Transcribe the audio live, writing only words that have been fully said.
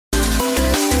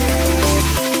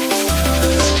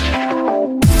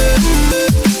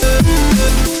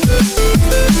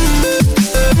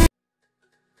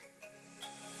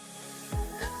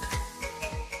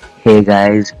Hey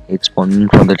guys, it's Ponin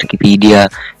from the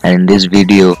Techipedia, and in this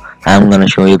video I'm gonna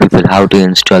show you people how to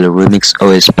install a REMIX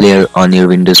OS player on your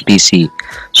Windows PC.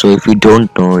 So if you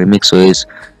don't know, REMIX OS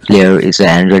player is an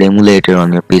Android emulator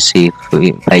on your PC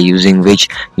by using which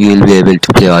you will be able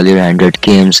to play all your Android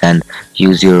games and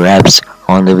use your apps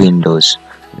on the Windows.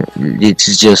 It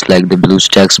is just like the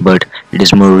BlueStacks, but it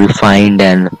is more refined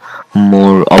and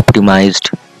more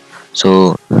optimized.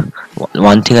 So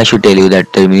one thing I should tell you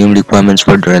that the minimum requirements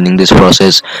for running this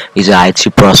process is a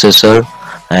i3 processor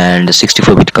and a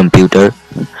 64-bit computer.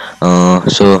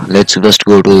 So let's first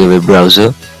go to the web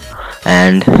browser,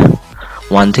 and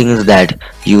one thing is that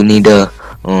you need a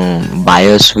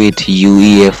BIOS with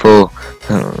UEFO.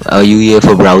 A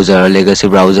UEFO browser, a legacy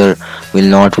browser, will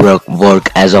not work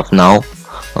as of now.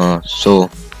 So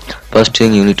first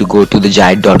thing, you need to go to the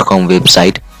giant.com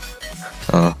website.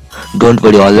 Don't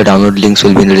worry, all the download links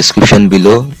will be in the description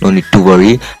below. No need to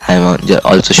worry. I'm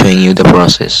also showing you the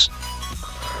process.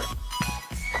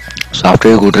 So after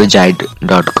you go to the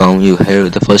giant.com, you here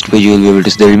the first page you will be able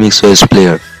to see the REMIX OS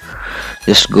player.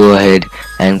 Just go ahead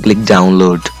and click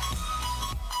download.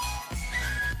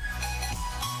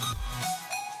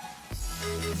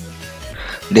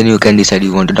 Then you can decide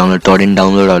you want to download torrent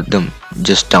download or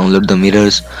just download the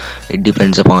mirrors. It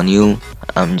depends upon you.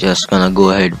 I'm just gonna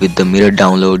go ahead with the mirror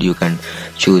download. You can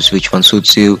choose which one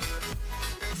suits you.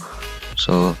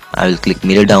 So I will click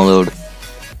mirror download.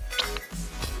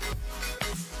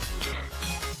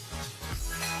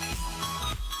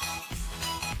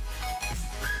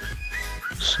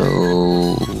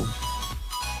 So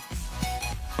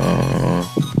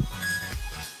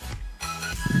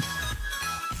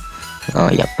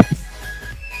yep.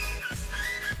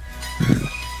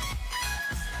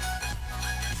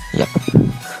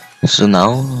 So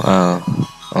now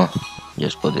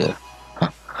just go there.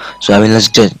 So I mean, let's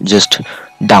just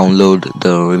download the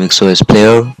REMIX OS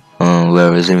player.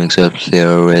 Where is REMIX OS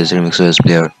player? Where is REMIX OS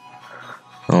player?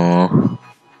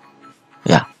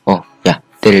 Yeah. Oh yeah,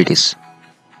 there it is.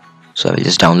 So I will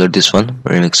just download this one,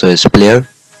 REMIX OS player.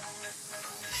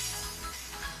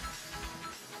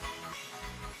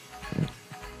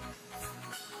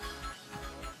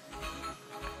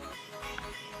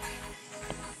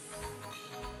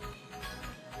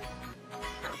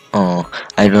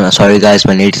 I don't know, sorry guys,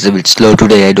 my net is a bit slow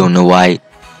today, I don't know why.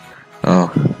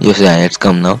 Yes, yeah, it's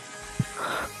come now.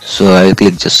 So I will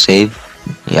click just save.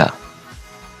 Yeah,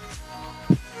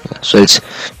 so it's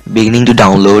beginning to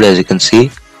download, as you can see.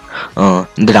 The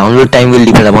download time will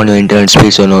depend upon your internet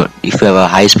speed. So no, if you have a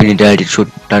high speed internet, it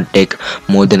should not take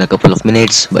more than a couple of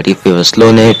minutes, but if you have a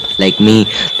slow net like me,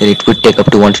 then it would take up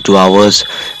to 1 to 2 hours.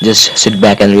 Just sit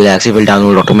back and relax, it will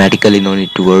download automatically, no need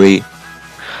to worry.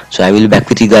 So I will be back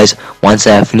with you guys once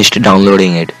I have finished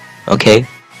downloading it. Okay.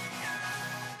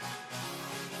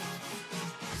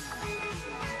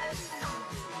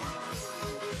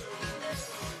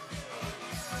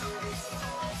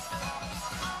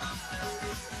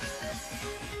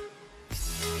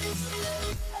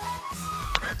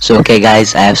 So okay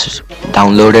guys, I have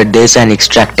downloaded this and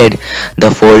extracted the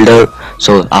folder.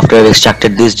 So after I've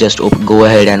extracted this, just go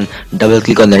ahead and double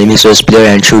click on the REMIX OS player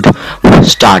and should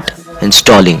start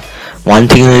installing. One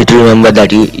thing you need to remember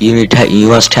that you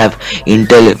must have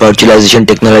Intel virtualization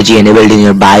technology enabled in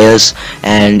your BIOS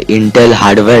and Intel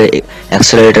hardware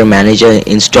accelerator manager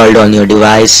installed on your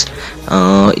device.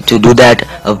 To do that,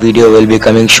 a video will be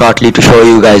coming shortly to show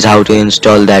you guys how to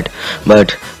install that,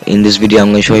 but in this video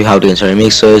I'm going to show you how to install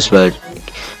REMIX OS. But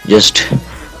just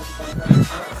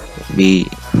be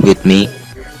with me.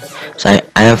 So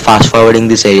I am fast forwarding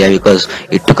this area because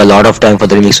it took a lot of time for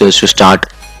the REMIX OS to start.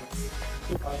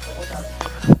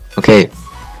 Okay.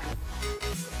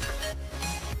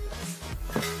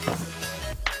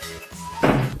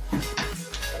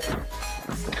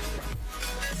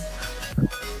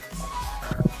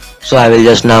 So I will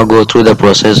just now go through the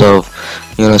process of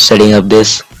setting up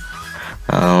this.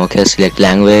 Okay, select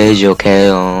language. Okay,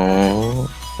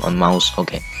 on mouse.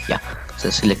 Okay, yeah. So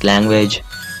select language.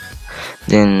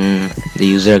 Then the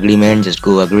user agreement. Just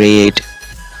go agree it.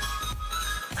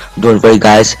 Don't worry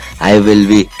guys, I will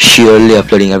be surely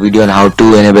uploading a video on how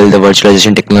to enable the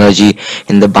virtualization technology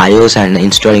in the BIOS and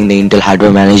installing the Intel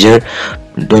hardware manager.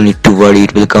 Don't need to worry,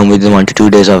 it will come within 1 to 2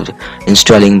 days of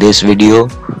installing this video.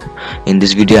 In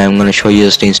this video I'm going to show you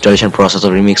just the installation process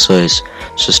of REMIX OS.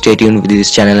 So stay tuned with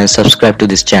this channel and subscribe to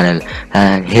this channel.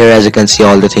 And here, as you can see,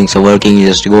 all the things are working. You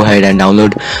just go ahead and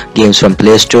download games from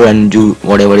Play Store and do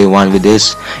whatever you want with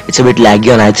this. It's a bit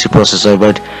laggy on i3 processor,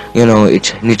 but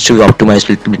it needs to be optimized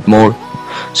a little bit more.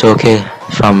 So okay,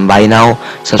 from by now,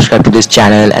 subscribe to this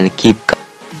channel and keep